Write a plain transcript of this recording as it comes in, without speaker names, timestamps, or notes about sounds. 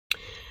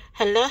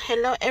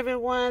Hello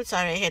everyone.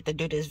 Sorry I had to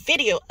do this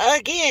video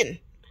again.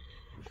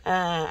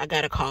 I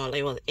got a call.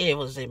 It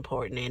was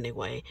important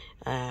anyway.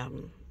 I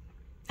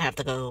have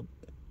to go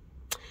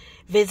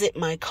visit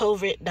my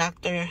COVID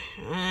doctor.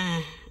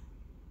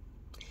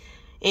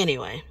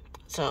 Anyway,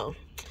 so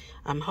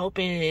I'm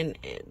hoping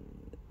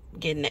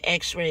getting the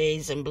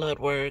x-rays and blood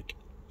work,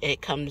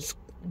 it comes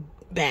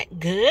back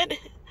good.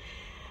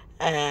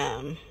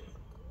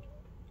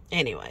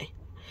 Anyway,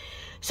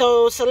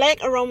 so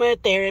select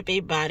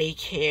aromatherapy body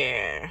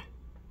care.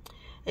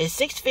 It's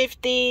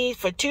 $6.50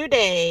 for 2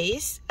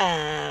 days.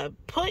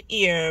 Put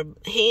your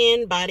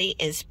hand, body,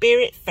 and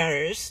spirit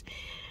first.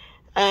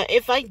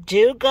 If I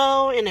do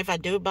go and if I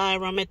do buy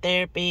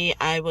aromatherapy,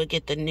 I will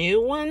get the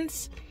new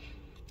ones.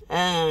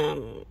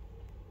 Because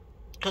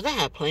I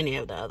have plenty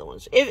of the other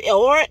ones.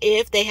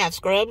 If they have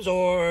scrubs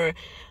or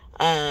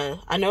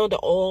I know the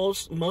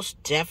oils,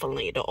 most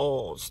definitely the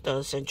oils, the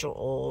essential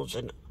oils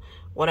and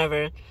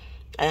whatever.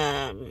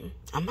 I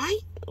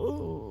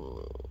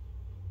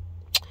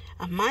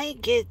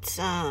might get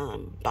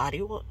some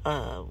body wash,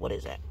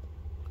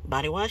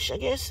 I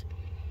guess,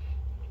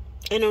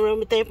 in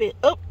aromatherapy.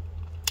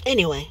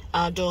 Anyway,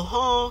 I'll do a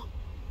haul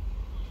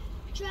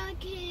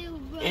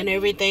and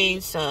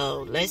everything.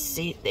 So let's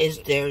see.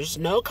 There's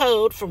no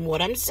code from what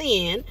I'm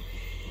seeing,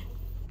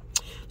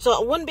 so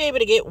I wouldn't be able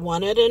to get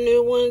one of the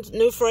new ones.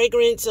 New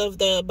fragrance of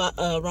the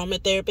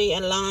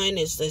aromatherapy line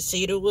is the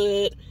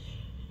cedarwood.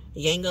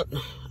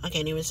 I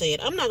can't even say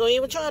it. I'm not gonna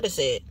even try to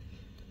say it.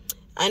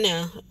 I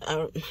know.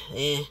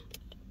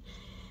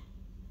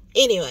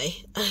 Anyway,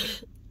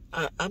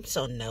 I'm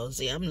so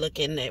nosy. I'm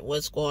looking at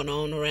what's going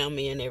on around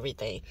me and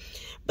everything.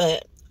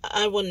 But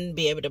I wouldn't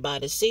be able to buy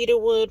the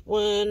cedarwood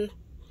one.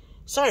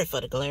 Sorry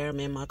for the glare. I'm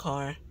in my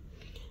car.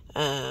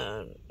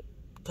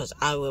 Because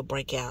I will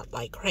break out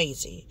like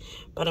crazy.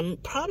 But I'm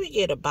probably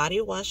get a body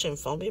wash and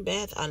foamy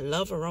bath. I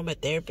love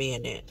aromatherapy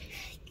in it.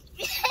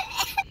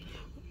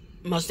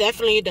 Most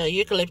definitely the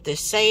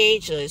eucalyptus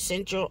sage, the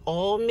essential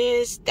oil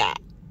mist. That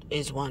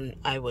is one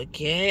I would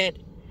get.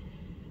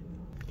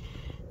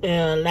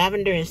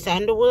 Lavender and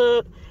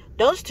sandalwood.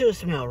 Those two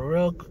smell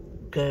real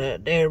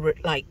good. They're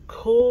like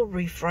cool,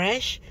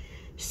 refresh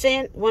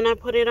scent when I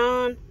put it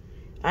on.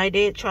 I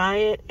did try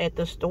it at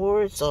the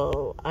store,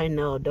 so I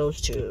know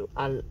those two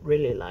I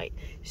really like.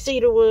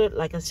 Cedarwood,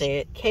 like I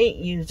said, can't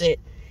use it.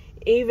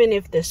 Even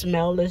if the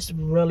smell is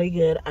really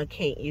good, I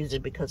can't use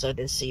it because of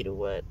the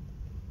cedarwood.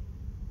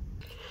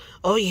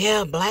 Oh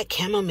yeah, black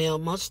chamomile,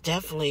 most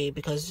definitely,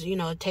 because,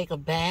 take a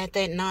bath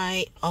at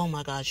night. Oh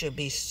my gosh, you'll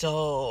be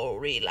so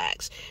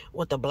relaxed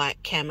with the black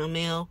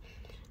chamomile.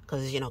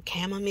 Because,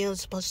 chamomile is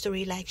supposed to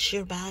relax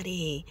your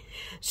body.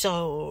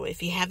 So,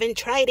 if you haven't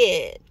tried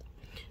it,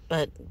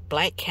 but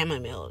black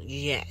chamomile,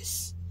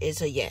 yes,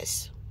 it's a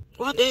yes.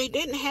 Well, they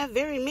didn't have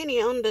very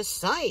many on the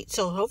site,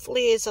 so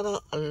hopefully it's a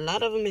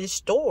lot of them in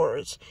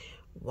stores.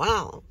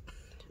 Wow.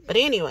 But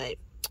anyway,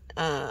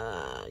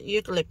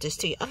 eucalyptus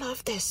tea. I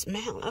love that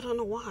smell. I don't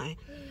know why.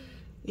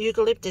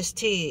 Eucalyptus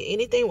tea.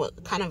 Anything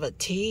with kind of a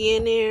tea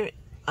in there,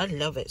 I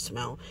love it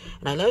smell.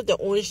 And I love the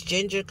orange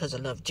ginger because I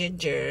love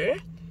ginger.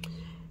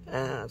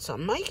 So I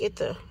might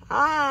get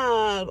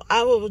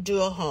I will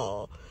do a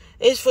haul.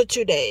 It's for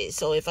 2 days.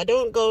 So if I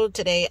don't go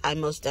today, I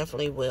most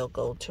definitely will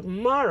go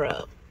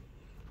tomorrow.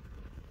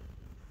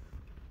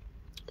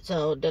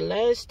 So the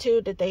last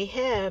two that they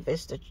have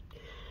is the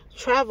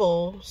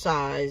travel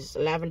size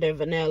lavender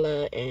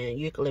vanilla and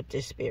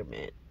eucalyptus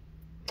spearmint,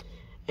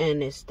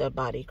 and it's the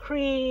body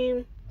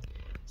cream.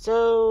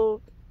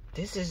 So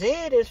this is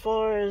it as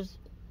far as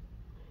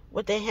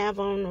what they have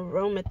on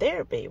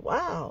aromatherapy.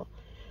 Wow.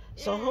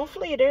 So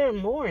hopefully there are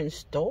more in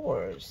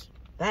stores.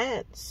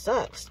 That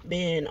sucks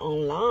being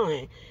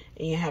online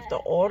and you have to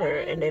order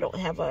and they don't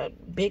have a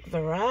big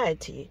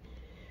variety.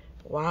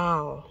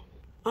 Wow.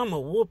 I'ma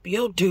whoop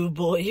your dude,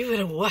 boy. You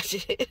better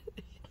watch it.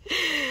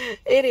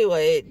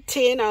 Anyway,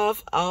 10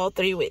 off all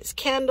 3 wicks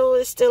candle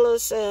is still a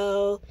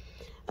sale.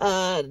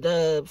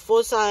 The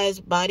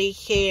full-size body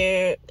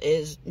care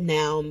is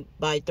now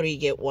buy 3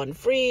 get 1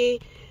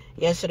 free.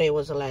 Yesterday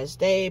was the last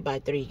day. Buy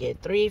 3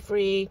 get 3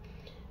 free.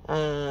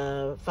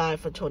 5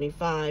 for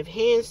 $25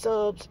 hand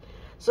soaps.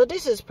 So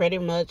this is pretty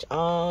much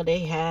all they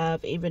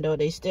have, even though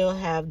they still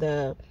have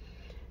the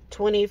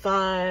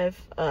 25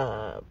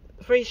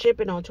 free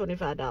shipping on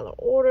 $25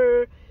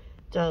 order.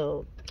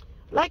 So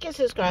like and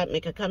subscribe,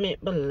 make a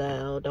comment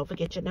below. Don't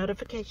forget your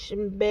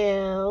notification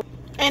bell.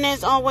 And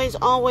as always,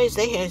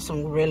 they had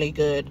some really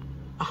good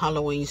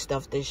Halloween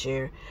stuff this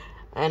year.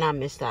 And I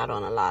missed out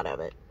on a lot of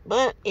it.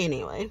 But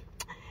anyway.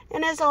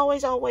 And as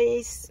always,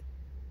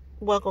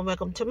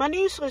 welcome to my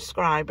new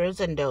subscribers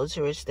and those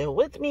who are still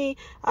with me.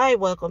 I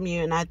welcome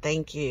you and I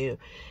thank you.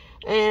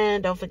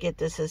 And don't forget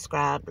to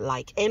subscribe,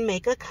 like, and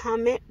make a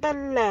comment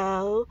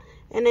below.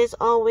 And as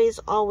always,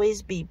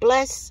 be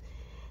blessed.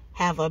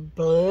 Have a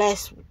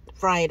blessed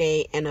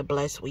Friday and a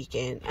blessed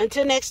weekend.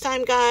 Until next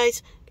time,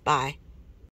 guys. Bye.